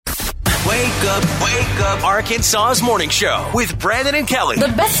Wake up. Arkansas's morning show with Brandon and Kelly. The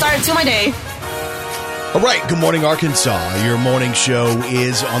best start to my day. All right, good morning, Arkansas. Your morning show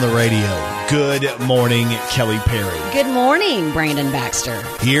is on the radio. Good morning, Kelly Perry. Good morning, Brandon Baxter.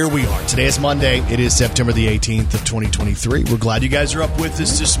 Here we are. Today is Monday. It is September the 18th of 2023. We're glad you guys are up with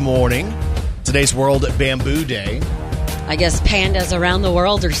us this morning. Today's World Bamboo Day. I guess pandas around the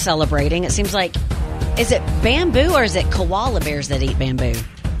world are celebrating. It seems like, is it bamboo or is it koala bears that eat bamboo?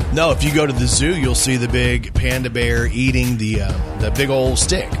 No, if you go to the zoo, you'll see the big panda bear eating the big old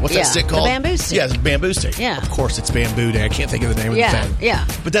stick. What's that stick called? The bamboo stick. Yeah, it's a bamboo stick. Yeah. Of course, it's Bamboo Day. I can't think of the name of the thing. Yeah.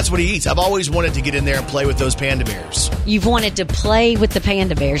 But that's what he eats. I've always wanted to get in there and play with those panda bears. You've wanted to play with the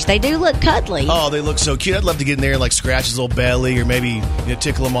panda bears. They do look cuddly. Oh, they look so cute. I'd love to get in there and like scratch his little belly or maybe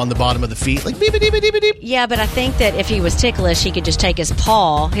tickle him on the bottom of the feet. Like beep, beep, beep, beep, beep. Yeah, but I think that if he was ticklish, he could just take his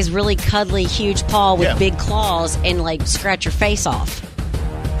paw, his really cuddly, huge paw with big claws, and like scratch your face off.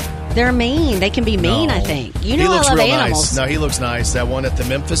 They're mean. They can be mean, I think. You know, I love animals. Nice. No, he looks nice. That one at the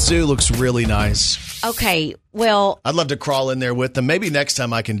Memphis Zoo looks really nice. Okay, well, I'd love to crawl in there with them. Maybe next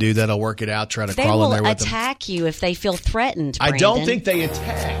time I can do that. I'll work it out, try to crawl in there with them. They will attack you if they feel threatened, Brandon. I don't think they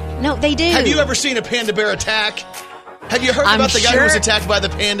attack. No, they do. Have you ever seen a panda bear attack? Have you heard about the guy who was attacked by the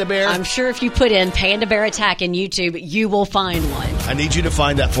panda bear? I'm sure if you put in panda bear attack in YouTube, you will find one. I need you to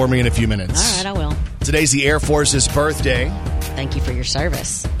find that for me in a few minutes. All right, I will. Today's the Air Force's birthday. Thank you for your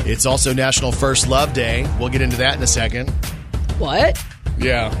service. It's also National First Love Day. We'll get into that in a second. What?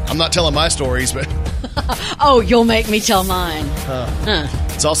 Yeah, I'm not telling my stories, but... Oh, you'll make me tell mine.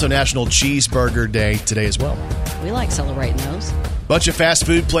 It's also National Cheeseburger Day today as well. We like celebrating those. Bunch of fast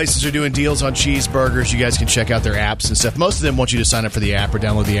food places are doing deals on cheeseburgers. You guys can check out their apps and stuff. Most of them want you to sign up for the app or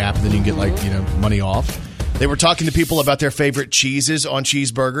download the app, and then you can get money off. They were talking to people about their favorite cheeses on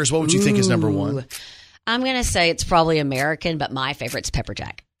cheeseburgers. What would you think is number one? I'm going to say it's probably American, but my favorite's pepper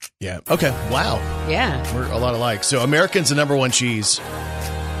jack. Yeah. Okay. Wow. Yeah. We're a lot alike. So American's the number one cheese.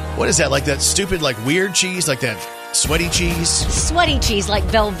 What is that? Like that stupid, like weird cheese? Like that sweaty cheese? Sweaty cheese, like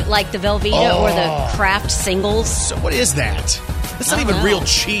the Velveeta or the Kraft singles. So what is that? That's not even real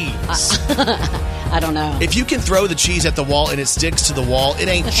cheese. I don't know. If you can throw the cheese at the wall and it sticks to the wall, it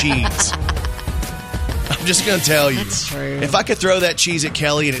ain't cheese. I'm just going to tell you. That's true. If I could throw that cheese at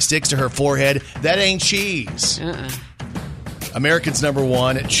Kelly and it sticks to her forehead, that ain't cheese. American's number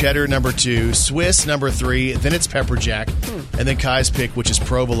one, cheddar number two, Swiss number three, then it's pepper jack, and then Kai's pick, which is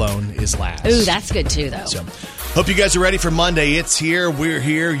provolone, is last. Ooh, that's good too, though. So, hope you guys are ready for Monday. It's here, we're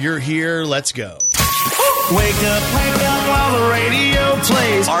here, you're here, let's go. Wake up while the radio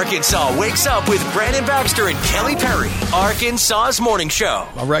plays. Arkansas wakes up with Brandon Baxter and Kelly Perry. Arkansas's morning show.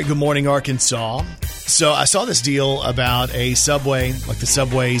 All right, good morning, Arkansas. So I saw this deal about a subway, like the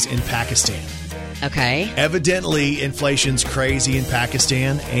subways in Pakistan. Okay. Evidently, inflation's crazy in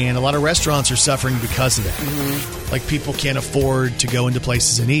Pakistan, and a lot of restaurants are suffering because of that. Like, people can't afford to go into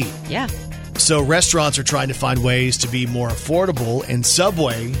places and eat. Yeah. So restaurants are trying to find ways to be more affordable, and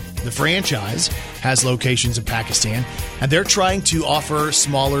Subway, the franchise, has locations in Pakistan, and they're trying to offer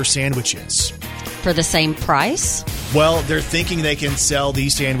smaller sandwiches. For the same price? Well, they're thinking they can sell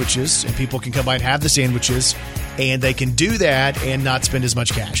these sandwiches, and people can come by and have the sandwiches, and they can do that and not spend as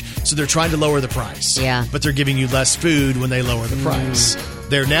much cash. So they're trying to lower the price. Yeah. But they're giving you less food when they lower the price.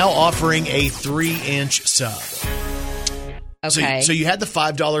 They're now offering a 3-inch sub. Okay. So you had the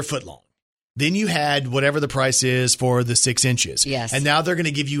 $5 footlong. Then you had whatever the price is for the 6 inches. Yes. And now they're going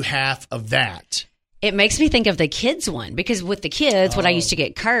to give you half of that. It makes me think of the kids one, because with the kids, when I used to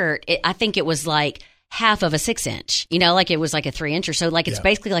get Kurt, I think it was like half of a 6-inch, like it was like a 3-inch or so. Like it's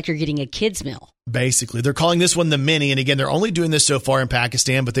basically like you're getting a kid's meal. Basically, they're calling this one the mini. And again, they're only doing this so far in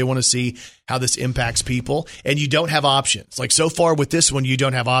Pakistan, but they want to see how this impacts people. And you don't have options. Like so far with this one, you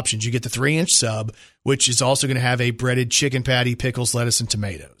don't have options. You get the 3-inch sub, which is also going to have a breaded chicken patty, pickles, lettuce, and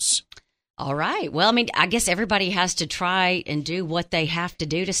tomatoes. All right. Well, I mean, I guess everybody has to try and do what they have to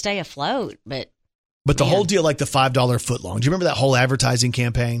do to stay afloat. But the whole deal, like the $5 footlong. Do you remember that whole advertising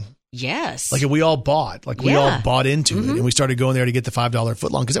campaign? Yes. Like we all bought. We all bought into it. And we started going there to get the $5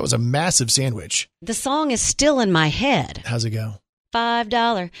 footlong because that was a massive sandwich. The song is still in my head. How's it go?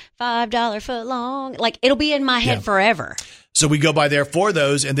 $5 footlong. Like it'll be in my head forever. So we go by there for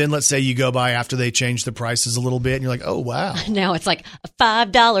those, and then let's say you go by after they change the prices a little bit, and you're like, oh, wow. Now it's like a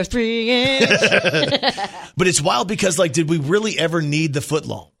 $5 3-inch. But it's wild because, did we really ever need the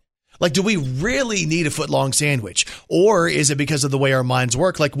footlong? Like, do we really need a foot-long sandwich? Or is it because of the way our minds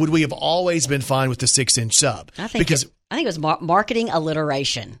work? Like, would we have always been fine with the 6-inch sub? I think it was marketing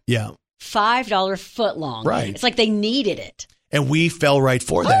alliteration. Yeah. $5 foot-long. Right. It's like they needed it. And we fell right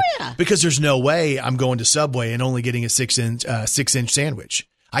for that. Oh, yeah. Because there's no way I'm going to Subway and only getting a 6-inch sandwich.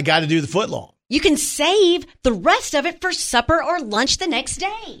 I got to do the foot-long. You can save the rest of it for supper or lunch the next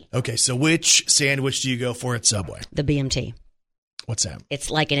day. Okay, so which sandwich do you go for at Subway? The BMT. What's that? It's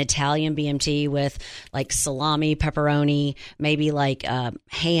like an Italian BMT with like salami, pepperoni, maybe like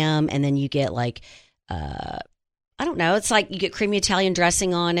ham, and then you get like, I don't know, it's like you get creamy Italian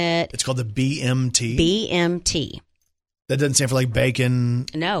dressing on it. It's called the BMT? BMT. That doesn't stand for like bacon?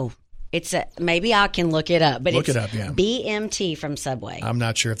 No. Maybe I can look it up. But look it up, yeah. BMT from Subway. I'm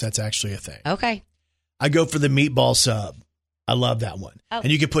not sure if that's actually a thing. Okay. I go for the meatball sub. I love that one. Oh.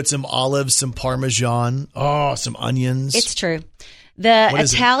 And you could put some olives, some Parmesan, some onions. It's true. The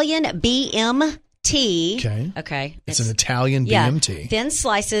Italian BMT. Okay. It's an Italian BMT. Thin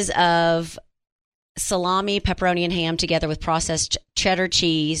slices of salami, pepperoni, and ham together with processed cheddar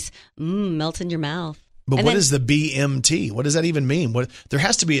cheese. Melt in your mouth. But what is the BMT? What does that even mean? There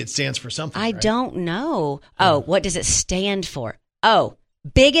has to be, it stands for something. I don't know. Oh, what does it stand for? Oh,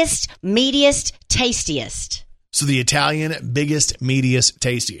 biggest, meatiest, tastiest. So the Italian biggest, meatiest,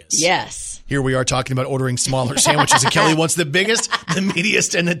 tastiest. Yes. Here we are talking about ordering smaller sandwiches, and Kelly wants the biggest, the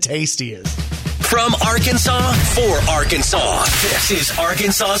meatiest, and the tastiest. From Arkansas, for Arkansas, this is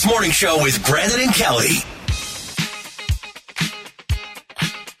Arkansas's Morning Show with Brandon and Kelly.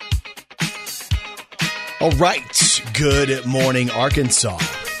 All right. Good morning, Arkansas.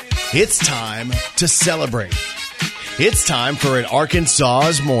 It's time to celebrate. It's time for an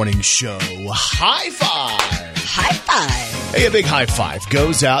Arkansas's Morning Show high five. High five. Hey, a big high five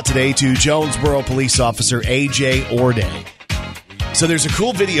goes out today to Jonesboro police officer A.J. Orday. So there's a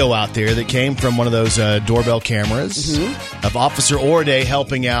cool video out there that came from one of those doorbell cameras of Officer Orday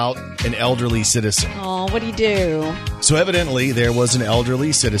helping out an elderly citizen. Oh, what do you do? So evidently there was an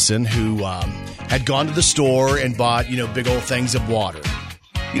elderly citizen who had gone to the store and bought, big old things of water.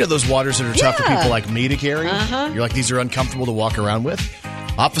 You know those waters that are tough for people like me to carry? You're like, these are uncomfortable to walk around with?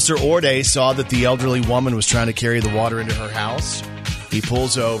 Officer Orday saw that the elderly woman was trying to carry the water into her house. He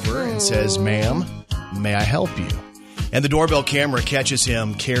pulls over and says, "Ma'am, may I help you?" And the doorbell camera catches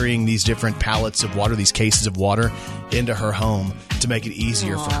him carrying these different pallets of water, these cases of water, into her home to make it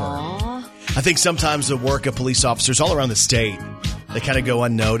easier for her. I think sometimes the work of police officers all around the state, they kind of go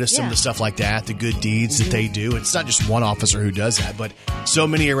unnoticed, some of the stuff like that, the good deeds that they do. It's not just one officer who does that, but so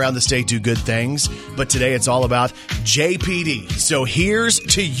many around the state do good things. But today it's all about JPD. So here's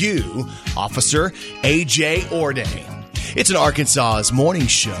to you, Officer A.J. Orday. It's an Arkansas's Morning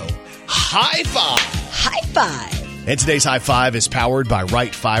Show high five. High five. And today's high five is powered by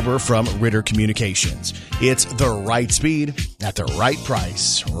Right Fiber from Ritter Communications. It's the right speed at the right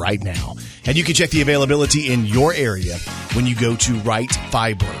price right now. And you can check the availability in your area when you go to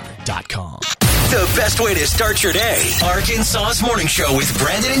rightfiber.com. The best way to start your day. Arkansas's Morning Show with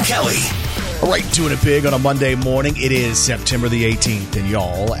Brandon and Kelly. All right, doing it big on a Monday morning. It is September the 18th. And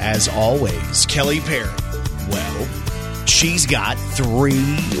y'all, as always, Kelly Perry. Well, she's got 3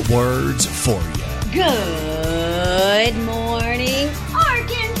 words for you. Good morning,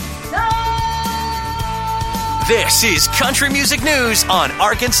 Arkansas! This is Country Music News on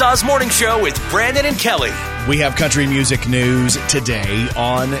Arkansas's Morning Show with Brandon and Kelly. We have country music news today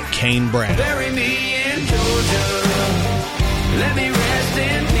on Kane Brown. Bury me in Georgia. Let me rest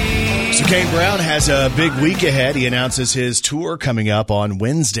in peace. So Kane Brown has a big week ahead. He announces his tour coming up on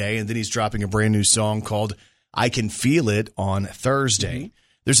Wednesday, and then he's dropping a brand new song called I Can Feel It on Thursday.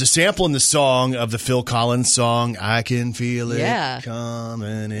 There's a sample in the song of the Phil Collins song, I Can Feel It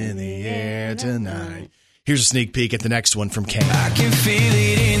Coming in the Air Tonight. Here's a sneak peek at the next one from Kane. I can feel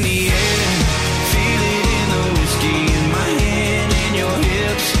it in the air, feel it in the whiskey in my hand and your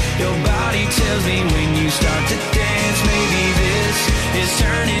hips. Your body tells me when you start to dance, maybe this is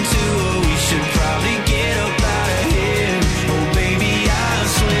turning to a we should probably get up out of here. Oh baby, I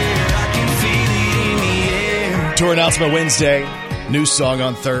swear I can feel it in the air. Tour announcement Wednesday. New song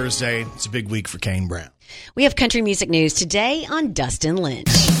on Thursday. It's a big week for Kane Brown. We have country music news today on Dustin Lynch.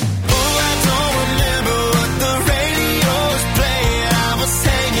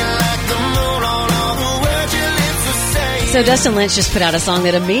 So Dustin Lynch just put out a song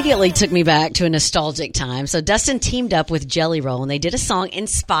that immediately took me back to a nostalgic time. So Dustin teamed up with Jelly Roll, and they did a song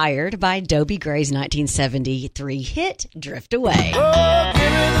inspired by Dobie Gray's 1973 hit, Drift Away. Oh, give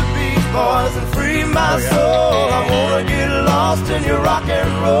me the Beach Boys and free my soul. I want to get lost in your rock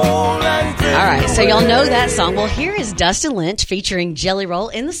and roll and drift All right, so away. y'all know that song. Well, here is Dustin Lynch featuring Jelly Roll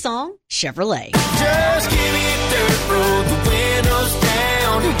in the song Chevrolet. Just give me a dirt road, the windows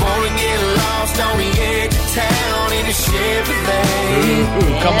down. You want to get lost on the edge of town in a Chevrolet.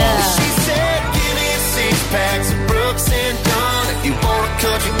 Come on. She said, give me a 6-pack of Brooks and Dunn. If you want a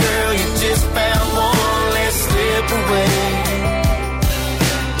country girl, you just found one. Let's slip away.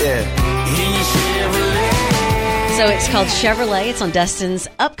 Yeah. in your Chevrolet. So it's called Chevrolet. It's on Dustin's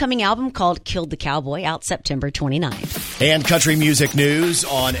upcoming album called Killed the Cowboy, out September 29th. And country music news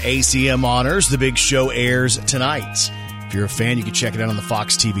on ACM Honors. The big show airs tonight. If you're a fan, you can check it out on the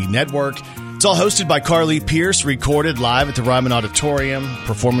Fox TV network. It's all hosted by Carly Pierce, recorded live at the Ryman Auditorium.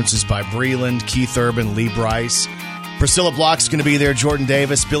 Performances by Breland, Keith Urban, Lee Bryce. Priscilla Block's going to be there, Jordan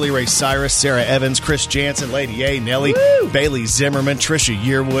Davis, Billy Ray Cyrus, Sarah Evans, Chris Jansen, Lady A, Nelly, Bailey Zimmerman, Trisha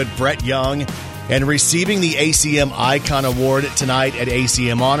Yearwood, Brett Young. And receiving the ACM Icon Award tonight at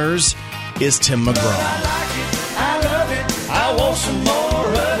ACM Honors is Tim McGraw. I like it, I love it, I want some more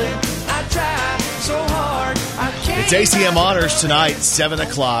of it. I try so hard, I can't. It's ACM Honors tonight, 7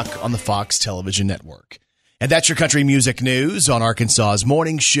 o'clock on the Fox Television Network. And that's your country music news on Arkansas's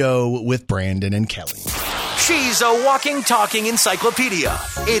Morning Show with Brandon and Kelly. She's a walking, talking encyclopedia.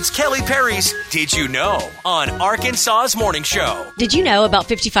 It's Kelly Perry's Did You Know on Arkansas's Morning Show. Did you know about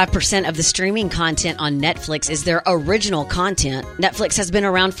 55% of the streaming content on Netflix is their original content? Netflix has been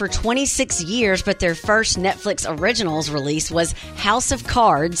around for 26 years, but their first Netflix Originals release was House of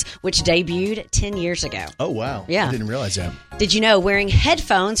Cards, which debuted 10 years ago. Oh, wow. Yeah. I didn't realize that. Did you know wearing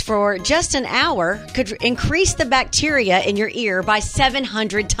headphones for just an hour could increase the bacteria in your ear by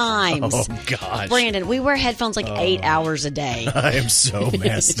 700 times? Oh, gosh. Brandon, we wear headphones like 8 hours a day. I am so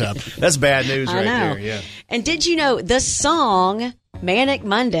messed up. That's bad news I right know. there. Yeah. And did you know the song Manic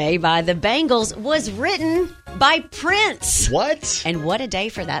Monday by the Bangles was written by Prince? What? And what a day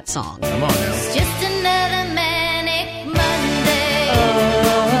for that song. Come on now. Just another manic Monday.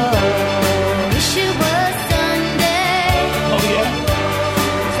 Wish it was Sunday. Oh, yeah.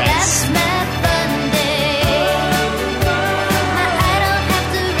 That's my fun day. I don't have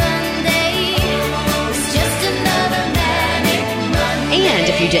to run day. It's just another manic Monday. And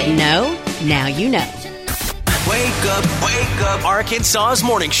if you didn't know, now you know. Wake up, Arkansas's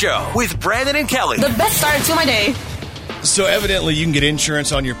Morning Show with Brandon and Kelly. The best start to my day. So evidently you can get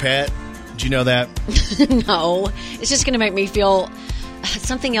insurance on your pet. Did you know that? No, it's just going to make me feel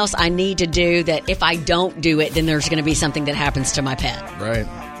something else I need to do that if I don't do it, then there's going to be something that happens to my pet. Right.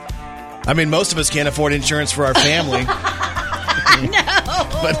 I mean, most of us can't afford insurance for our family. No.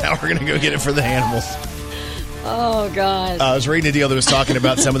 But now we're going to go get it for the animals. Oh, gosh. I was reading a deal that was talking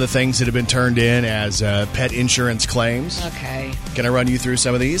about some of the things that have been turned in as pet insurance claims. Okay. Can I run you through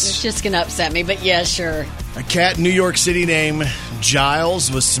some of It's these? just going to upset me, but yeah, sure. A cat in New York City named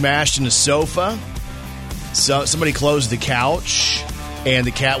Giles was smashed in a sofa. So somebody closed the couch, and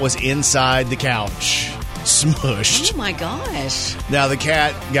the cat was inside the couch, smushed. Oh, my gosh. Now, the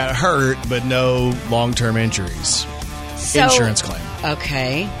cat got hurt, but no long-term injuries. So- Insurance claim.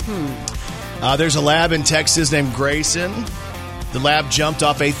 Okay. There's a lab in Texas named Grayson. The lab jumped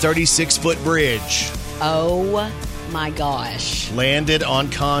off a 36-foot bridge, Oh, my gosh. landed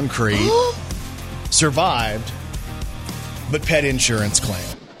on concrete, survived, but pet insurance claim.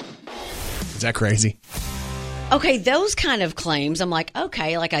 Is that crazy? Okay, those kind of claims, I'm like,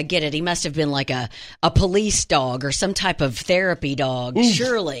 okay, like I get it. He must have been like a police dog or some type of therapy dog,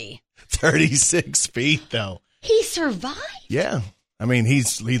 surely. 36 feet, though. He survived? Yeah. I mean, he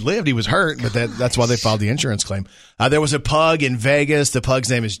lived. He was hurt, but that's why they filed the insurance claim. There was a pug in Vegas. The pug's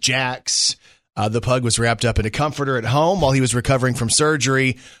name is Jax. The pug was wrapped up in a comforter at home while he was recovering from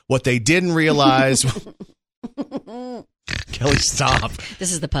surgery. What they didn't realize... Kelly, stop.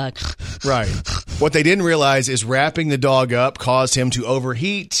 This is the pug. Right. What they didn't realize is wrapping the dog up caused him to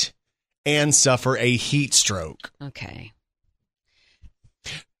overheat and suffer a heat stroke. Okay.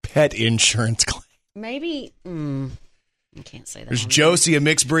 Pet insurance claim. Maybe... I can't say that. There's Josie, a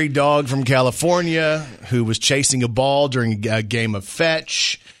mixed breed dog from California, who was chasing a ball during a game of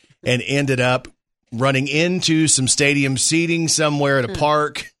fetch and ended up running into some stadium seating somewhere at a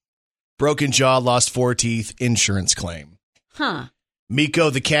park. Broken jaw, lost 4 teeth, insurance claim. Huh. Miko,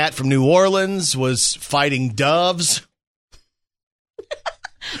 the cat from New Orleans, was fighting doves.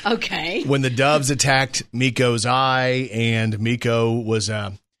 Okay. When the doves attacked Miko's eye, and Miko was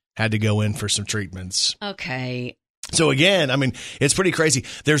had to go in for some treatments. Okay. So again, I mean, it's pretty crazy.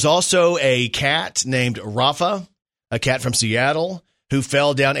 There's also a cat named Rafa, a cat from Seattle, who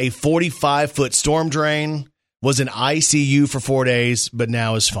fell down a 45-foot storm drain, was in ICU for 4 days, but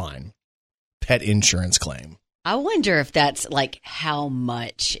now is fine. Pet insurance claim. I wonder if that's like how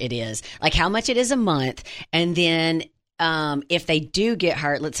much it is, like how much it is a month. And then if they do get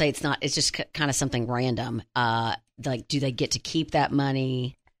hurt, let's say it's just kind of something random. Like, do they get to keep that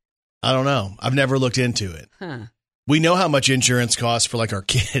money? I don't know. I've never looked into it. Huh. We know how much insurance costs for like our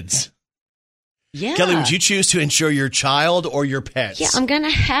kids. Yeah. Kelly, would you choose to insure your child or your pets? Yeah, I'm going to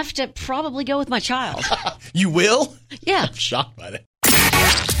have to probably go with my child. You will? Yeah. I'm shocked by that.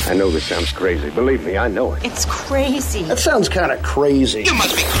 I know this sounds crazy. Believe me, I know it. It's crazy. That sounds kind of crazy. You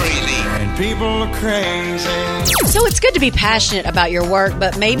must be crazy. And people are crazy. So it's good to be passionate about your work,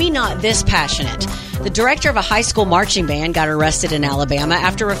 but maybe not this passionate. The director of a high school marching band got arrested in Alabama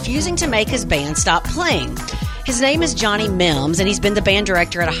after refusing to make his band stop playing. His name is Johnny Mims, and he's been the band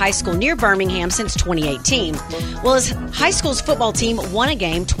director at a high school near Birmingham since 2018. Well, his high school's football team won a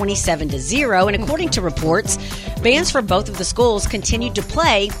game 27-0, and according to reports, bands for both of the schools continued to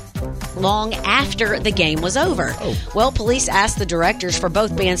play long after the game was over. Well, police asked the directors for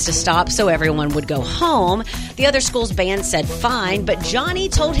both bands to stop so everyone would go home. The other school's band said fine, but Johnny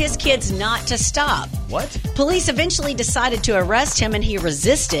told his kids not to stop. What? Police eventually decided to arrest him, and he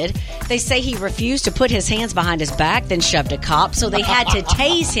resisted. They say he refused to put his hands behind his back, then shoved a cop, so they had to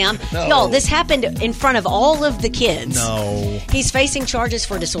tase him. No. Y'all, this happened in front of all of the kids. No. He's facing charges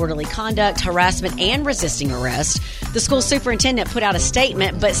for disorderly conduct, harassment, and resisting arrest. The school superintendent put out a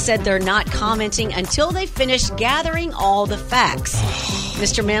statement, but said they're not commenting until they finish gathering all the facts.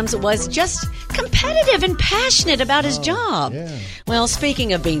 Mr. Mims was just competitive and passionate about his job. Yeah. Well,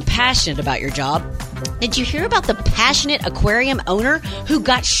 speaking of being passionate about your job, did you hear about the passionate aquarium owner who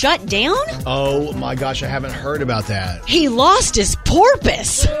got shut down? Oh my gosh, I haven't heard about that. He lost his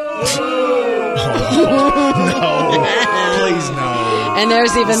porpoise. No, please no. And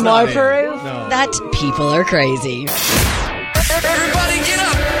there's even It's more not it. proof No. that people are crazy. Everybody get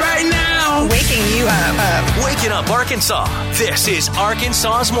up right now. Waking you up. Waking up Arkansas. This is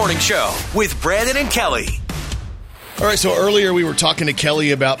Arkansas's Morning Show with Brandon and Kelly. All right, so earlier we were talking to Kelly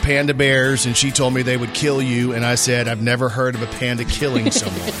about panda bears, and she told me they would kill you, and I said, I've never heard of a panda killing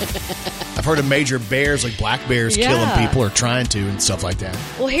someone. I've heard of major bears, like black bears, killing people or trying to and stuff like that.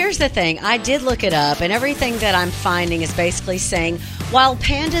 Well, here's the thing. I did look it up, and everything that I'm finding is basically saying while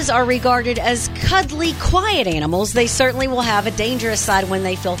pandas are regarded as cuddly, quiet animals, they certainly will have a dangerous side when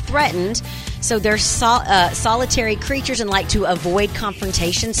they feel threatened. So they're solitary creatures and like to avoid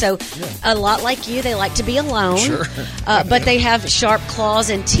confrontation. So a lot like you, they like to be alone. Sure. But they have sharp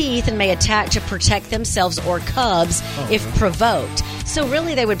claws and teeth and may attack to protect themselves or cubs if provoked. So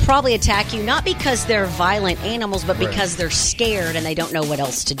really, they would probably attack you not because they're violent animals, but because they're scared and they don't know what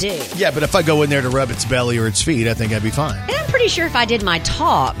else to do. Yeah, but if I go in there to rub its belly or its feet, I think I'd be fine. And I'm pretty sure if I did my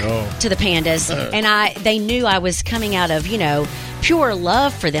talk to the pandas and they knew I was coming out of, pure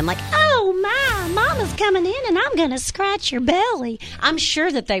love for them, like, oh, mama's coming in and I'm going to scratch your belly, I'm sure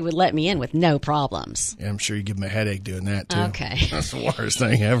that they would let me in with no problems. Yeah, I'm sure you give them a headache doing that, too. Okay. That's the worst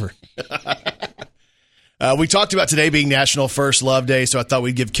thing ever. We talked about today being National First Love Day, so I thought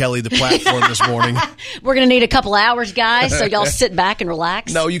we'd give Kelly the platform this morning. We're going to need a couple hours, guys, so y'all sit back and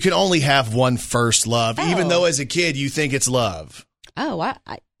relax. No, you can only have one first love, even though as a kid you think it's love. Oh,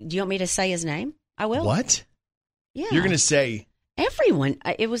 do you want me to say his name? I will. What? Yeah. You're going to say... Everyone.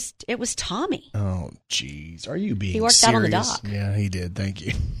 It was Tommy. Oh, jeez. Are you being He worked serious? out on the dock. Yeah, he did. Thank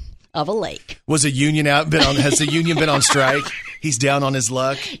you. Of a lake. Was a union out? Has the union been on strike? He's down on his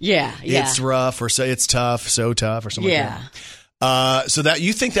luck. Yeah. It's rough, or say it's tough, so tough, or something like Yeah. that. So that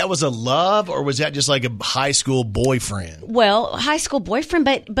you think that was a love, or was that just like a high school boyfriend? Well, high school boyfriend,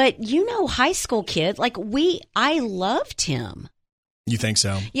 but high school kid, I loved him. You think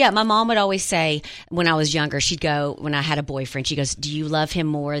so? Yeah, my mom would always say when I was younger, she'd go, when I had a boyfriend, she goes, do you love him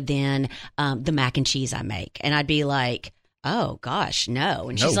more than the mac and cheese I make? And I'd be like, oh gosh, no.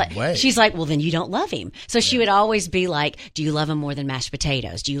 And she's like, well, then you don't love him. So she would always be like, do you love him more than mashed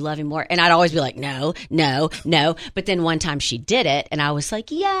potatoes? Do you love him more? And I'd always be like, no. But then one time she did it and I was like,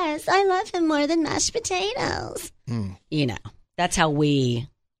 yes, I love him more than mashed potatoes. That's how we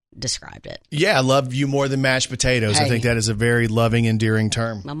described it. Yeah, I love you more than mashed potatoes. Hey. I think that is a very loving, endearing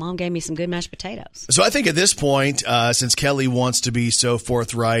term. My mom gave me some good mashed potatoes. So I think at this point, since Kelly wants to be so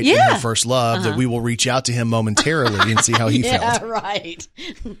forthright in her first love, that we will reach out to him momentarily and see how he felt. Yeah, right.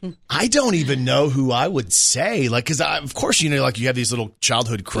 I don't even know who I would say. Because of course, you have these little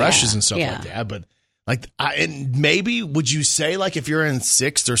childhood crushes and stuff like that. But and maybe would you say, if you're in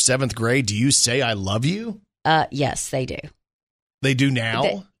 6th or 7th grade, do you say I love you? Yes, they do. They do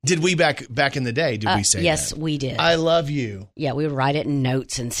now? Did we back in the day? Did we say yes, that? we did. I love you. Yeah, we would write it in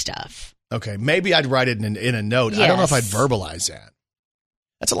notes and stuff. Okay, maybe I'd write it in a note. Yes. I don't know if I'd verbalize that.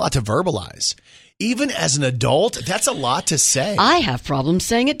 That's a lot to verbalize. Even as an adult, that's a lot to say. I have problems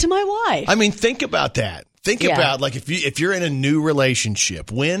saying it to my wife. I mean, think about that. Think about if you're in a new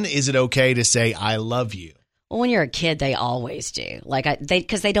relationship, when is it okay to say I love you? Well, when you're a kid, they always do.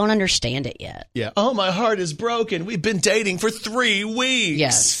 Because they don't understand it yet. Yeah. Oh, my heart is broken. We've been dating for 3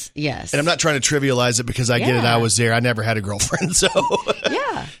 weeks. Yes. And I'm not trying to trivialize it because I get it. I was there. I never had a girlfriend. So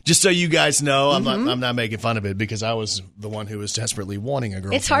yeah. Just so you guys know, I'm not making fun of it because I was the one who was desperately wanting a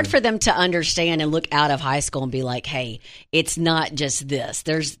girlfriend. It's hard for them to understand and look out of high school and be like, hey, it's not just this.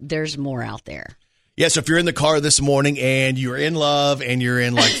 There's more out there. Yeah, so if you're in the car this morning and you're in love and you're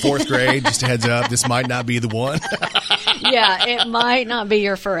in like 4th grade, just a heads up, this might not be the one. Yeah, it might not be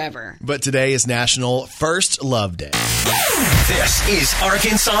your forever. But today is National First Love Day. This is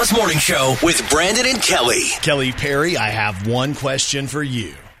Arkansas's Morning Show with Brandon and Kelly. Kelly Perry, I have one question for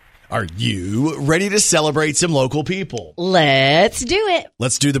you. Are you ready to celebrate some local people? Let's do it.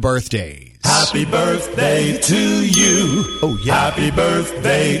 Let's do the birthdays. Happy birthday to you. Oh, yeah. Happy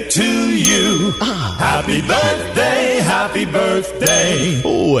birthday to you. Happy birthday, happy birthday.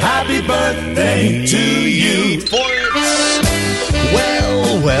 Oh, Happy birthday to you.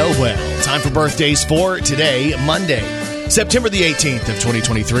 Well. Time for birthdays for today, Monday, September the 18th of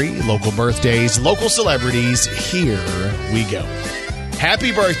 2023. Local birthdays, local celebrities. Here we go.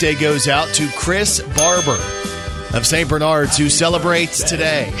 Happy birthday goes out to Chris Barber of St. Bernard's, who celebrates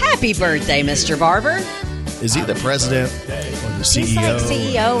today. Happy birthday, Mr. Barber. Is he the president or the CEO? He's like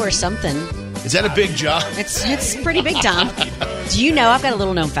CEO or something. Is that a big job? It's pretty big time. Do you know, I've got a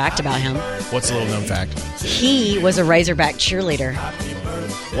little known fact about him. What's a little known fact? He was a Razorback cheerleader.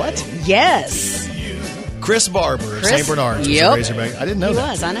 What? Yes. Chris Barber of St. Bernard's was a Razorback. I didn't know that. He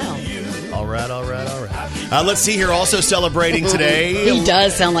was, I know. All right. Let's see here. Also celebrating today. He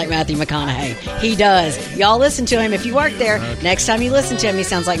does sound like Matthew McConaughey. He does. Y'all listen to him. If you work there, next time you listen to him, he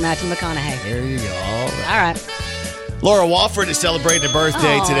sounds like Matthew McConaughey. There you go. All right. Laura Wofford is celebrating a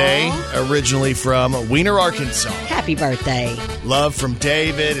birthday today, originally from Weiner, Arkansas. Happy birthday. Love from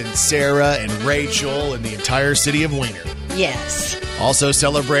David and Sarah and Rachel and the entire city of Weiner. Yes. Also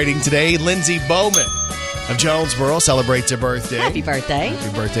celebrating today, Lindsay Bowman of Jonesboro celebrates a birthday. Happy birthday.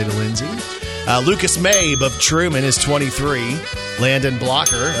 Happy birthday to Lindsay. Lucas Mabe of Truman is 23. Landon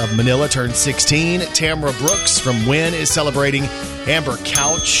Blocker of Manila turned 16. Tamara Brooks from Wynn is celebrating. Amber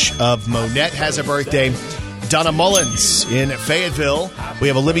Couch of Monette has a birthday. Donna Mullins in Fayetteville. We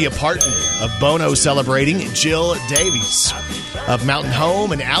have Olivia Parton of Bono celebrating. Jill Davies of Mountain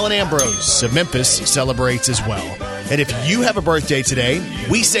Home. And Alan Ambrose of Memphis celebrates as well. And if you have a birthday today,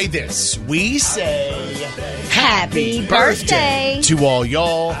 we say this. We say Happy birthday to all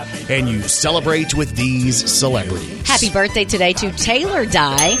y'all, and you celebrate with these celebrities. Happy birthday today to Taylor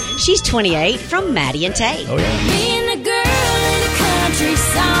Dye. She's 28 from Maddie and Tay. Oh, yeah. Being a girl in a country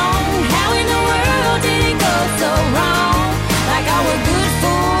song, how in the world did it go so wrong? Like our good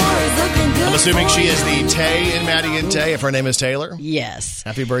for is looking good. I'm assuming she is the Tay in Maddie and Tay, if her name is Taylor. Yes.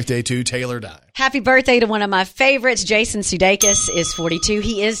 Happy birthday to Taylor Dye. Happy birthday to one of my favorites. Jason Sudeikis is 42.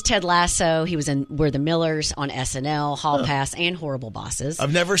 He is Ted Lasso. He was in We're the Millers on SNL, Hall Pass, and Horrible Bosses.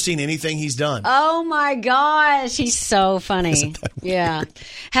 I've never seen anything he's done. Oh my gosh, he's so funny. Yeah.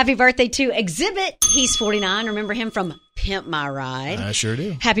 Happy birthday to Exhibit. He's 49. Remember him from Pimp My Ride. I sure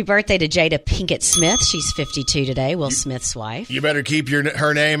do. Happy birthday to Jada Pinkett Smith. She's 52 today. Will Smith's wife. You better keep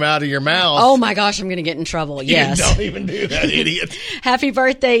her name out of your mouth. Oh my gosh, I'm going to get in trouble. Yes. You don't even do that, idiot. Happy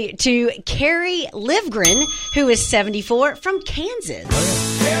birthday to Carrie Livgren, who is 74 from Kansas.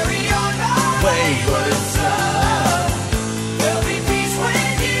 Carry on my way, but it's love. There'll be peace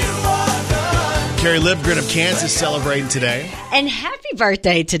when you are done. Carrie Livgren of Kansas celebrating today. And happy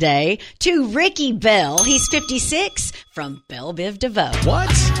birthday today to Ricky Bell. He's 56 from Belle Biv DeVoe. What?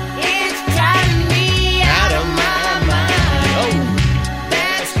 It's driving me out of my mind. Oh.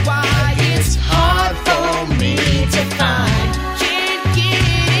 That's why it's hard for me to find. Can't get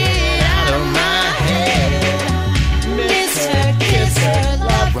it out of my head. Miss her, kiss her,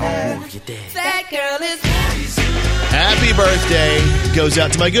 love her. That girl is Happy birthday goes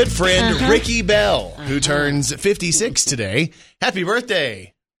out to my good friend Ricky Bell, who turns 56 today. Happy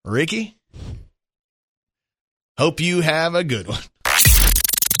birthday, Ricky. Hope you have a good one.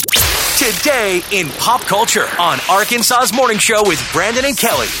 Today in pop culture on Arkansas's Morning Show with Brandon and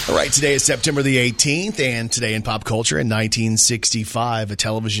Kelly. All right, today is September the 18th, and today in pop culture, in 1965, a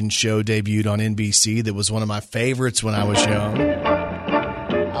television show debuted on NBC that was one of my favorites when I was young.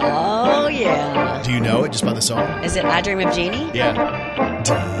 Oh, yeah. Do you know it just by the song? Is it I Dream of Jeannie? Yeah.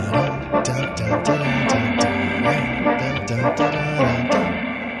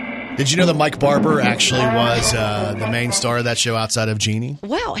 Did you know that Mike Barber actually was the main star of that show outside of Jeannie?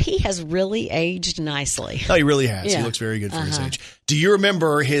 Wow, he has really aged nicely. Oh, he really has. Yeah. He looks very good for his age. Do you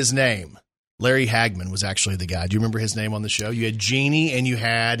remember his name? Larry Hagman was actually the guy. Do you remember his name on the show? You had Jeannie and you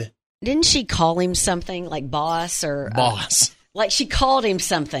had Didn't she call him something like boss or Boss. Like she called him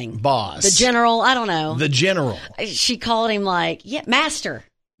something. Boss. The general. I don't know. The general. She called him master.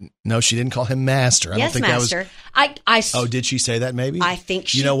 No, she didn't call him master. I Yes, don't think master. that was. I. Oh, did she say that? Maybe. I think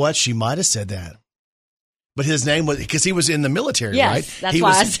she. You know what? She might have said that. But his name was because he was in the military, Yes, right? that's He why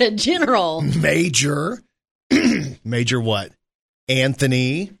was I said general. Major. Major what?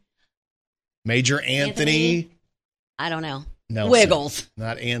 Anthony. Major Anthony. I don't know. No, Wiggles.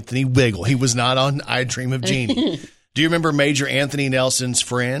 Not Anthony Wiggle. He was not on I Dream of Jeannie. Do you remember Major Anthony Nelson's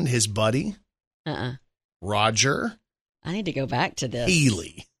friend, his buddy? Roger I need to go back to this.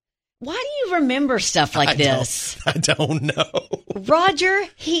 Healy. Why do you remember stuff like this? I don't know. Roger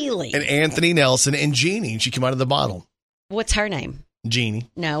Healy. And Anthony Nelson and Jeannie. She came out of the bottle. What's her name? Jeannie.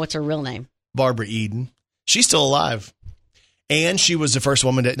 No, what's her real name? Barbara Eden. She's still alive. And she was the first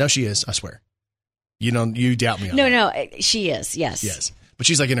woman to... No, she is. I swear. You doubt me on that. No, she is. Yes. Yes. But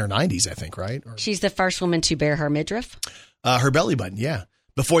she's like in her 90s, I think, right? Or, She's the first woman to bare her midriff. her belly button, yeah.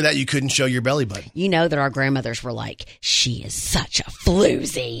 Before that, you couldn't show your belly button. You know that our grandmothers were like, she is such a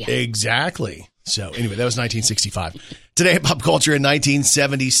floozy. Exactly. So anyway, that was 1965. Today in pop culture in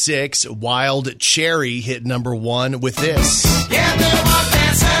 1976, Wild Cherry hit number 1 with this. Yeah, they were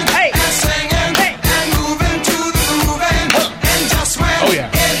dancing and singing and moving to the grooving. And just when Oh,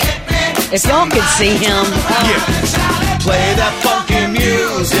 yeah. it hit me, If y'all could see him. Yeah. Play that funky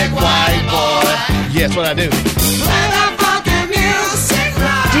music, white boy. Yeah, that's what I do. play that funky music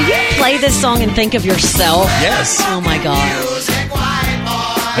right. Do you play this song and think of yourself? Yes. Oh my God. Music white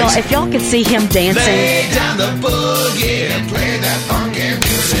boy. Y'all, if y'all could see him dancing, Lay down the boogie and play that funky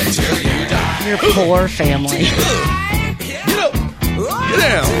music till you die. your poor family. Get up. Get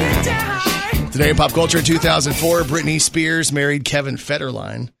down. Today in pop culture in 2004, Britney Spears married Kevin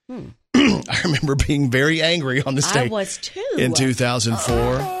Federline. I remember being very angry on this day. I was too. In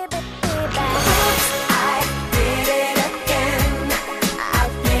 2004.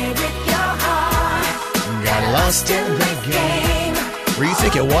 Got lost in the game. Were you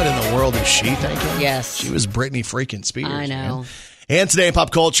thinking, what in the world is she thinking? Yes. She was Britney freaking Spears. I know. Man. And today in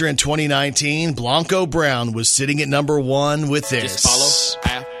pop culture in 2019, Blanco Brown was sitting at number 1 with this. Just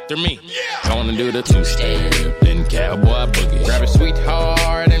follow after me. Gonna do the two-step, then cowboy boogie. Grab a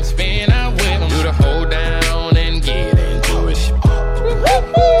sweetheart and spin out with 'em. Do the hold down and get into it.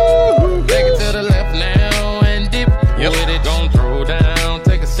 Take it to the left now and dip with it. Gonna throw down,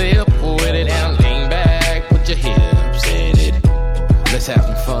 take a sip with it. And lean back, put your hips in it. Let's have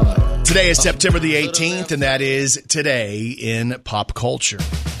some fun. Today is September the 18th, and that is Today in Pop Culture.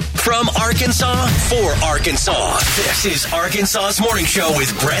 From Arkansas for Arkansas, this is Arkansas's Morning Show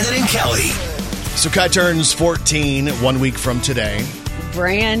with Brandon and Kelly. So Kai turns 14 1 week from today,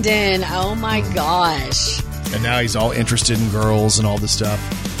 Brandon, oh my gosh. and now he's all interested in girls and all this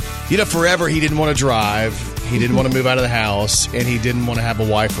stuff. You know, forever he didn't want to drive, he didn't want to move out of the house, and he didn't want to have a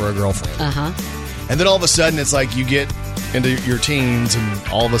wife or a girlfriend. Uh-huh. And then all of a sudden, it's like you get into your teens, and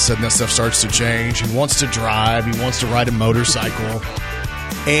all of a sudden that stuff starts to change. He wants to drive. He wants to ride a motorcycle.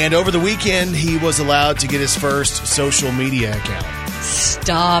 And over the weekend, he was allowed to get his first social media account.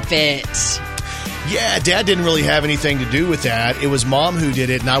 Stop it. Yeah, Dad didn't really have anything to do with that. It was Mom who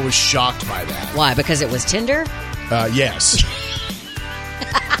did it, and I was shocked by that. Why? Because it was Tinder? Yes.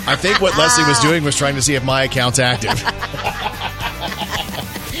 I think what Leslie was doing was trying to see if my account's active.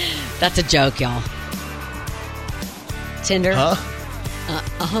 That's a joke, y'all. Tinder? Huh?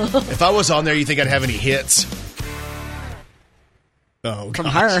 If I was on there, you think I'd have any hits? Oh, From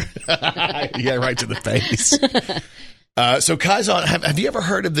gosh. her. Yeah, right to the face. So Kai's on. Have you ever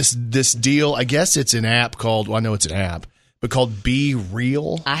heard of this deal? I guess it's an app called, well, I know it's an app, but called Be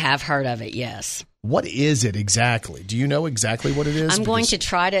Real. I have heard of it, yes. What is it exactly? Do you know exactly what it is? I'm going to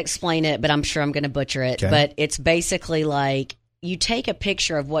try to explain it, but I'm sure I'm going to butcher it. Okay. But it's basically like you take a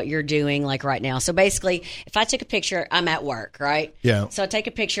picture of what you're doing, like right now. So basically, if I took a picture, I'm at work, right? Yeah. So I take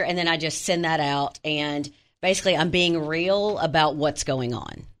a picture and then I just send that out, and basically I'm being real about what's going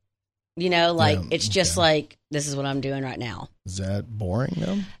on. You know, like it's just like, this is what I'm doing right now. Is that boring,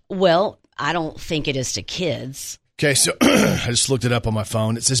 though? Well, I don't think it is to kids. Okay, so I just looked it up on my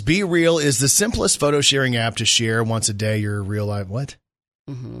phone. It says Be Real is the simplest photo sharing app to share once a day your real life. What?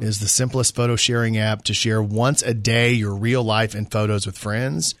 Mm-hmm. Is the simplest photo sharing app to share once a day your real life and photos with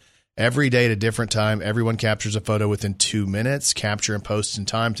friends. Every day at a different time, everyone captures a photo within 2 minutes. Capture and post in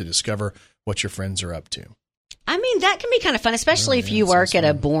time to discover what your friends are up to. I mean, that can be kind of fun, especially if you work at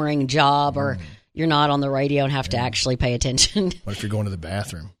a boring job or you're not on the radio and have to actually pay attention. What if you're going to the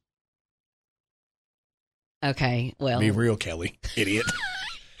bathroom? Okay, well. Be real, Kelly. Idiot.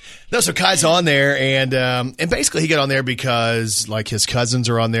 No, so Kai's on there, and basically he got on there because like his cousins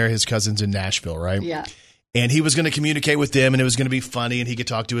are on there. His cousins in Nashville, right? Yeah. And he was going to communicate with them, and it was going to be funny, and he could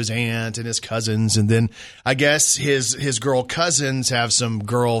talk to his aunt and his cousins. And then I guess his girl cousins have some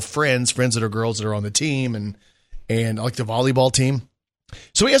girl friends that are girls that are on the team, and like the volleyball team.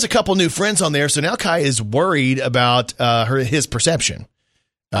 So he has a couple new friends on there. So now Kai is worried about his perception.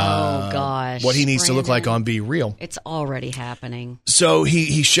 Oh, gosh. What he needs to look like on Be Real. It's already happening. So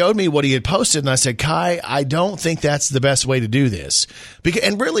he showed me what he had posted, and I said, Kai, I don't think that's the best way to do this.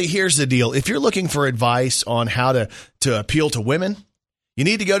 And really, here's the deal. If you're looking for advice on how to appeal to women, you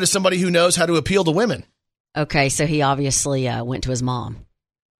need to go to somebody who knows how to appeal to women. Okay, so he obviously went to his mom.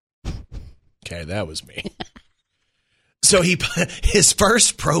 Okay, that was me. So his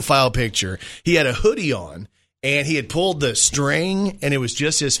first profile picture, he had a hoodie on. And he had pulled the string, and it was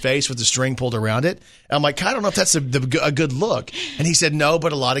just his face with the string pulled around it. And I'm like, I don't know if that's a good look. And he said, no,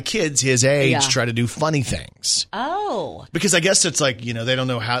 but a lot of kids his age try to do funny things. Oh. Because I guess it's like, they don't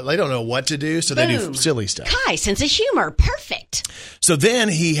know what to do, so they do silly stuff. Kai, sense of humor. Perfect. So then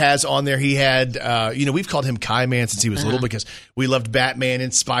he has on there, he had, we've called him Kai Man since he was little because we loved Batman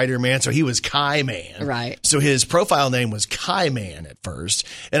and Spider-Man. So he was Kai Man. Right. So his profile name was Kai Man at first.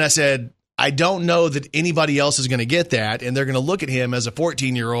 And I said, I don't know that anybody else is going to get that, and they're going to look at him as a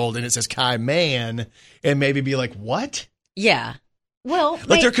 14-year-old, and it says Kai Man, and maybe be like, what? Yeah. Well,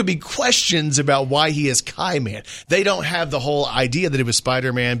 there could be questions about why he is Kai Man. They don't have the whole idea that it was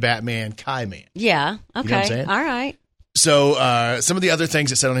Spider-Man, Batman, Kai Man. Yeah. Okay. You know what I'm saying? All right. So some of the other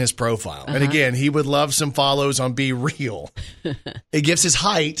things it said on his profile, and again, he would love some follows on Be Real. It gives his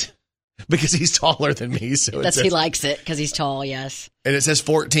height because he's taller than me. So he likes it because he's tall, yes. And it says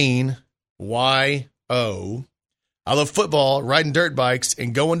 14. Y-O. I love football, riding dirt bikes,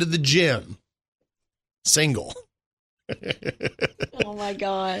 and going to the gym. Single. Oh, my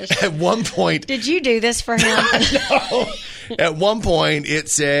gosh. At one point. Did you do this for him? No. At one point, it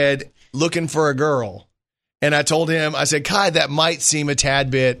said, looking for a girl. And I told him, I said, Kai, that might seem a tad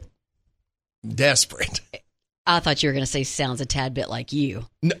bit desperate. I thought you were going to say sounds a tad bit like you.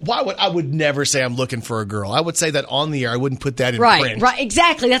 I would never say I'm looking for a girl. I would say that on the air. I wouldn't put that in print. Right,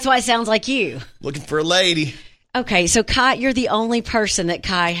 exactly. That's why it sounds like you. Looking for a lady. Okay, so Kai, you're the only person that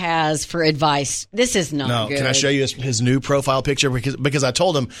Kai has for advice. This is not good. Can I show you his new profile picture? Because I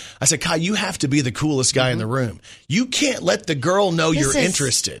told him, I said, Kai, you have to be the coolest guy in the room. You can't let the girl know you're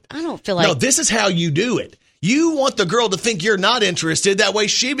interested. I don't feel like... No, this is how you do it. You want the girl to think you're not interested. That way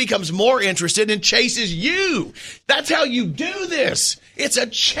she becomes more interested and chases you. That's how you do this. It's a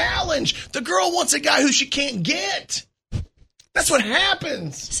challenge. The girl wants a guy who she can't get. That's what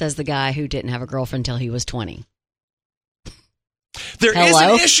happens. Says the guy who didn't have a girlfriend until he was 20. There is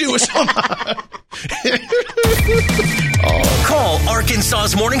an issue with Call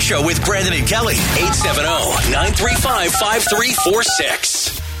Arkansas's Morning Show with Brandon and Kelly.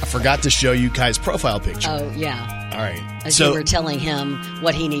 870-935-5346. I forgot to show you Kai's profile picture. Oh, yeah. All right. As you were telling him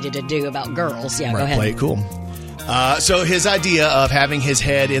what he needed to do about girls. Yeah, go ahead. Play it cool. So his idea of having his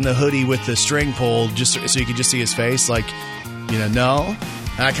head in the hoodie with the string pulled just so you could just see his face, no. And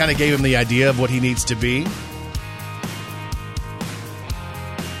I kind of gave him the idea of what he needs to be.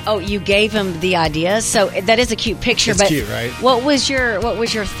 Oh, you gave him the idea? So that is a cute picture. It's cute, right? What was your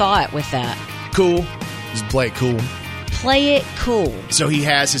thought with that? Cool. Just play it cool. Play it cool. So he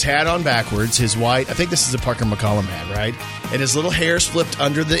has his hat on backwards, his white, I think this is a Parker McCollum hat, right? And his little hair's flipped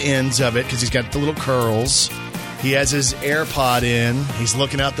under the ends of it because he's got the little curls. He has his AirPod in. He's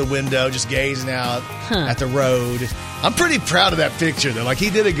looking out the window, just gazing out at the road. I'm pretty proud of that picture, though. Like, he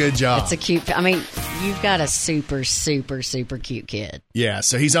did a good job. It's a cute... I mean, you've got a super, super, super cute kid. Yeah,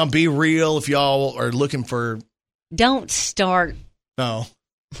 so he's on Be Real if y'all are looking for... Don't start... No.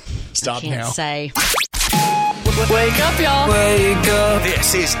 Stop now. I can't say... Wake up, y'all. Wake up.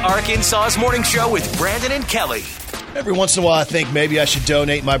 This is Arkansas's Morning Show with Brandon and Kelly. Every once in a while, I think maybe I should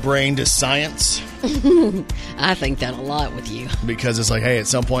donate my brain to science. I think that a lot with you. Because it's like, hey, at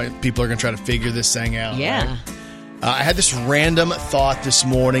some point, people are going to try to figure this thing out. Yeah. Right? I had this random thought this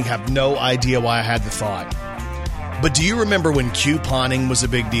morning. Have no idea why I had the thought. But do you remember when couponing was a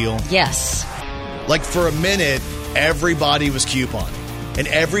big deal? Yes. Like, for a minute, everybody was couponing. And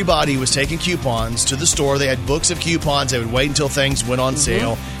everybody was taking coupons to the store. They had books of coupons. They would wait until things went on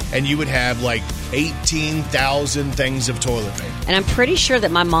sale. And you would have like 18,000 things of toilet paper. And I'm pretty sure that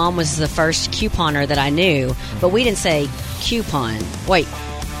my mom was the first couponer that I knew. But we didn't say coupon. Wait.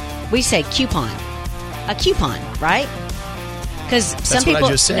 We say coupon. A coupon, right? Because some people... what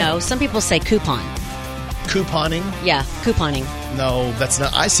I just said. No, some people say coupon. Couponing? Yeah, couponing. No, that's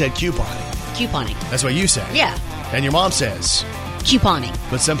not... I said couponing. Couponing. That's what you say. Yeah. And your mom says... Couponing.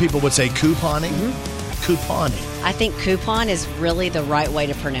 But some people would say couponing. Couponing. I think coupon is really the right way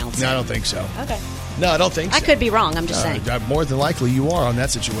to pronounce it. No, I don't think so. Okay. No, I don't think so. I could be wrong. I'm just saying. More than likely you are on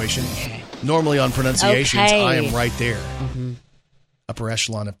that situation. Normally on pronunciations, Okay. I am right there. Upper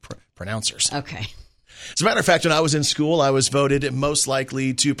echelon of pronouncers. Okay. As a matter of fact, when I was in school, I was voted most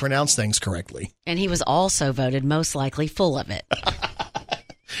likely to pronounce things correctly. And he was also voted most likely full of it.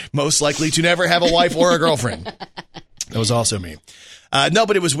 Most likely to never have a wife or a girlfriend. That was also me. No,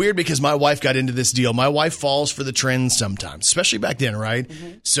 but it was weird because my wife got into this deal. My wife falls for the trends sometimes, especially back then, right?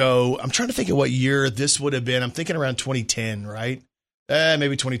 So I'm trying to think of what year this would have been. I'm thinking around 2010, right?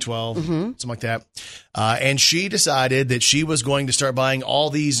 Maybe 2012, something like that. And she decided that she was going to start buying all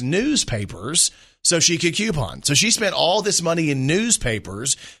these newspapers so she could coupon. So she spent all this money in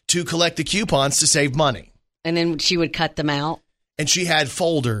newspapers to collect the coupons to save money. And then she would cut them out. And she had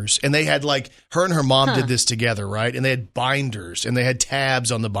folders, and they had her and her mom did this together, right? And they had binders, and they had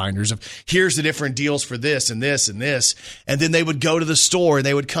tabs on the binders of here's the different deals for this and this and this. And then they would go to the store and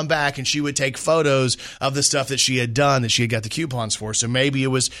they would come back and she would take photos of the stuff that she had done that she had got the coupons for. So maybe it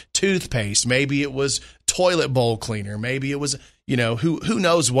was toothpaste, maybe it was toilet bowl cleaner, maybe it was, who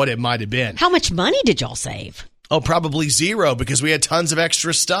knows what it might have been. How much money did y'all save? Oh, probably zero because we had tons of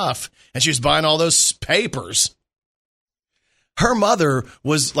extra stuff and she was buying all those papers. Her mother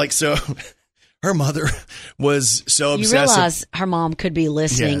was her mother was so obsessive. You realize her mom could be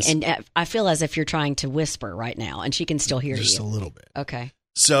listening, Yes. and I feel as if you're trying to whisper right now, and she can still hear Just you. a little bit. Okay.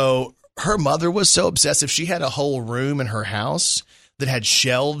 So her mother was so obsessive. She had a whole room in her house that had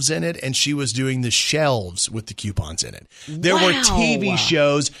shelves in it, and she was doing the shelves with the coupons in it. There were Wow. TV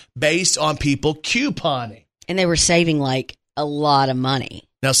shows based on people couponing. And they were saving a lot of money.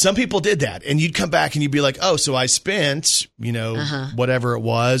 Now, some people did that, and you'd come back and you'd be like, oh, so I spent, whatever it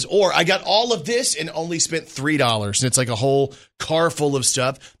was, or I got all of this and only spent $3. And it's like a whole car full of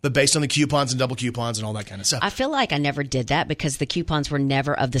stuff, but based on the coupons and double coupons and all that kind of stuff. I feel like I never did that because the coupons were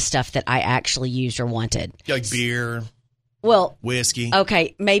never of the stuff that I actually used or wanted. Like beer, Well, whiskey.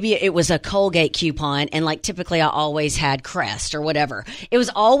 okay, maybe it was a Colgate coupon, and typically I always had Crest or whatever. It was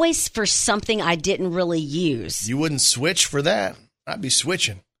always for something I didn't really use. You wouldn't switch for that. I'd be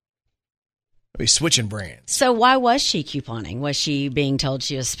switching. I'd be switching brands. So why was she couponing? Was she being told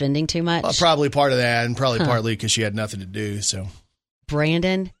she was spending too much? Well, probably part of that, and probably partly because she had nothing to do. So,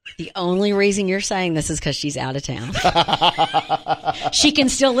 Brandon, the only reason you're saying this is because she's out of town. She can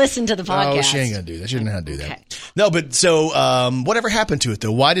still listen to the podcast. Oh, she ain't gonna do that. She didn't know how to do that. Okay. No, but so whatever happened to it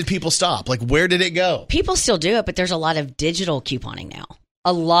though? Why did people stop? Where did it go? People still do it, but there's a lot of digital couponing now.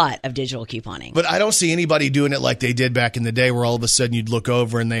 A lot of digital couponing. But I don't see anybody doing it like they did back in the day where all of a sudden you'd look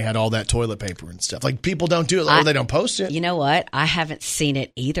over and they had all that toilet paper and stuff. People don't do it or they don't post it. You know what? I haven't seen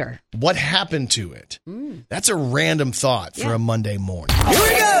it either. What happened to it? That's a random thought for a Monday morning. Here we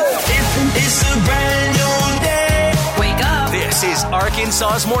go. It's a brand new day. Wake up. This is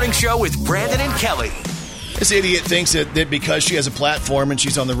Arkansas's Morning Show with Brandon and Kelly. This idiot thinks that because she has a platform and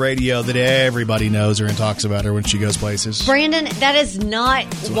she's on the radio that everybody knows her and talks about her when she goes places. Brandon, that is not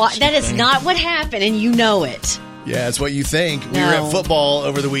what happened, and you know it. Yeah, it's what you think. We No. were at football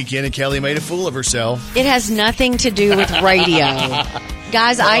over the weekend and Kelly made a fool of herself. It has nothing to do with radio.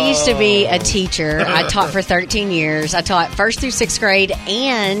 Guys, I used to be a teacher. I taught for 13 years. I taught 1st through 6th grade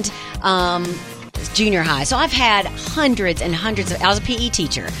and junior high. So I've had hundreds and hundreds I was a PE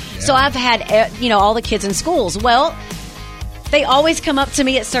teacher. Yeah. So I've had, all the kids in schools. Well, they always come up to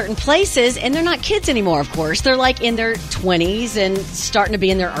me at certain places, and they're not kids anymore, of course. They're in their 20s and starting to be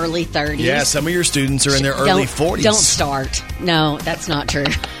in their early 30s. Yeah, some of your students are in their early 40s. Don't start. No, that's not true.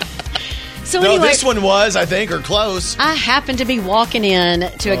 So no, anyway, this one was, I think, or close. I happened to be walking in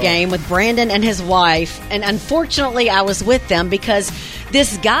to a game with Brandon and his wife, and unfortunately I was with them because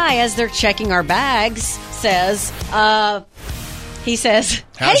this guy, as they're checking our bags, says, he says,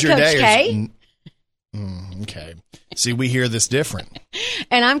 How's hey, your Coach day? K. Okay. See, we hear this different.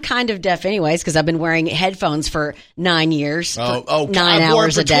 And I'm kind of deaf anyways because I've been wearing headphones for 9 years. 9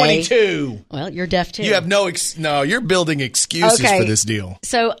 hours a day. 22. Well, you're deaf too. You have no, you're building excuses for this deal.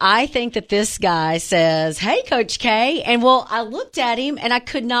 So I think that this guy says, hey, Coach K. And I looked at him and I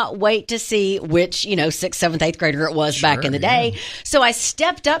could not wait to see which, 6th, 7th, 8th grader it was back in the day. So I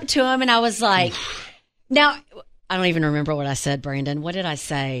stepped up to him and I was like, now, I don't even remember what I said, Brandon. What did I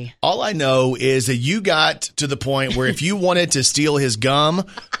say? All I know is that you got to the point where if you wanted to steal his gum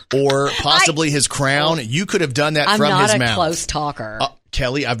or possibly his crown, you could have done that from his mouth. I'm not a close talker.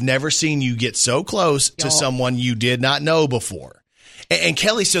 Kelly, I've never seen you get so close to someone you did not know before. And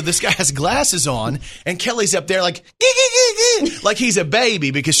Kelly, so this guy has glasses on, and Kelly's up there like, gee, gee, gee, gee, like he's a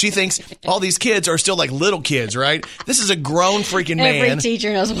baby because she thinks all these kids are still like little kids, right? This is a grown freaking man. Every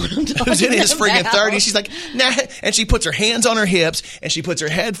teacher knows what I'm talking who's in his freaking about. 30s. She's like, nah. And she puts her hands on her hips, and she puts her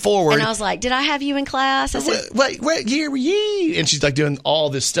head forward. And I was like, did I have you in class? I said, what year were you? And she's like doing all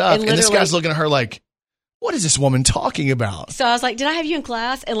this stuff. And this guy's looking at her like, what is this woman talking about? So I was like, did I have you in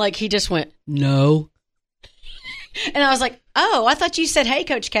class? And like, he just went, no. And I was like, oh, I thought you said, hey,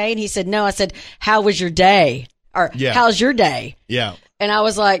 Coach K. And he said, no. I said, how was your day? Or how's your day? Yeah. And I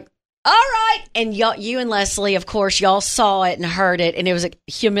was like, all right. And you and Leslie, of course, y'all saw it and heard it. And it was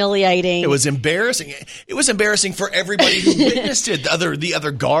humiliating. It was embarrassing. It was embarrassing for everybody who witnessed it. The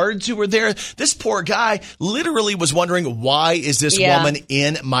other guards who were there. This poor guy literally was wondering, why is this woman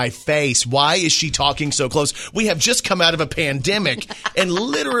in my face? Why is she talking so close? We have just come out of a pandemic. And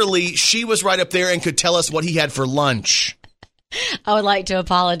literally, she was right up there and could tell us what he had for lunch. I would like to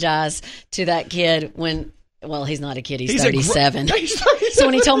apologize to that kid when... Well, he's not a kid. He's 37. So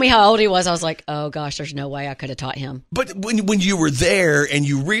when he told me how old he was, I was like, oh, gosh, there's no way I could have taught him. But when you were there and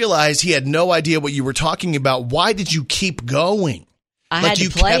you realized he had no idea what you were talking about, why did you keep going? I had to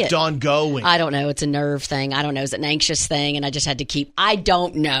play kept on going. I don't know. It's a nerve thing. I don't know. It's an anxious thing. And I just had to keep. I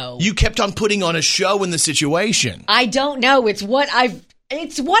don't know. You kept on putting on a show in the situation. I don't know. It's what I've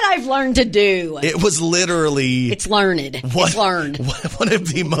learned to do. It was literally... It's learned. It's learned. One of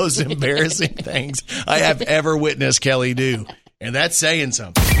the most embarrassing things I have ever witnessed Kelly do. And that's saying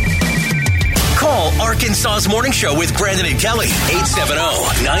something. Call Arkansas's Morning Show with Brandon and Kelly.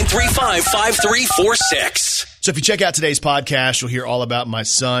 870-935-5346. So if you check out today's podcast, you'll hear all about my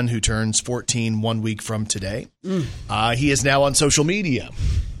son who turns 14 1 week from today. He is now on social media,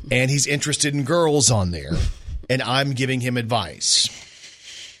 and he's interested in girls on there, and I'm giving him advice.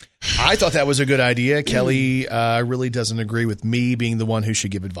 I thought that was a good idea. Kelly really doesn't agree with me being the one who should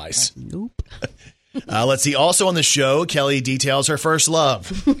give advice. Nope. Let's see. Also on the show, Kelly details her first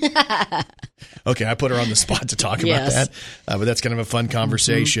love. Okay, I put her on the spot to talk about that. But that's kind of a fun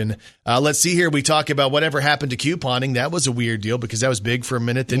conversation. Let's see here. We talk about whatever happened to couponing. That was a weird deal because that was big for a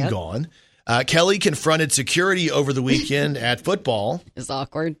minute, then gone. Kelly confronted security over the weekend at football. It's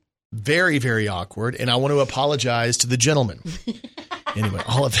awkward. Very, very awkward. And I want to apologize to the gentleman. Anyway,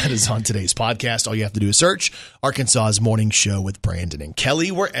 all of that is on today's podcast. All you have to do is search Arkansas's Morning Show with Brandon and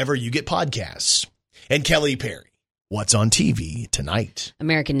Kelly wherever you get podcasts. And Kelly Perry, what's on TV tonight?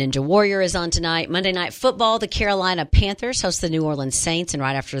 American Ninja Warrior is on tonight. Monday Night Football, the Carolina Panthers host the New Orleans Saints. And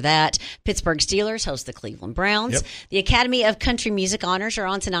right after that, Pittsburgh Steelers host the Cleveland Browns. Yep. The Academy of Country Music Honors are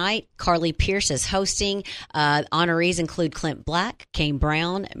on tonight. Carly Pierce is hosting. Honorees include Clint Black, Kane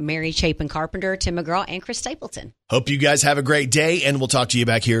Brown, Mary Chapin Carpenter, Tim McGraw, and Chris Stapleton. Hope you guys have a great day, and we'll talk to you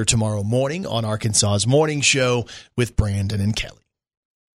back here tomorrow morning on Arkansas's Morning Show with Brandon and Kelly.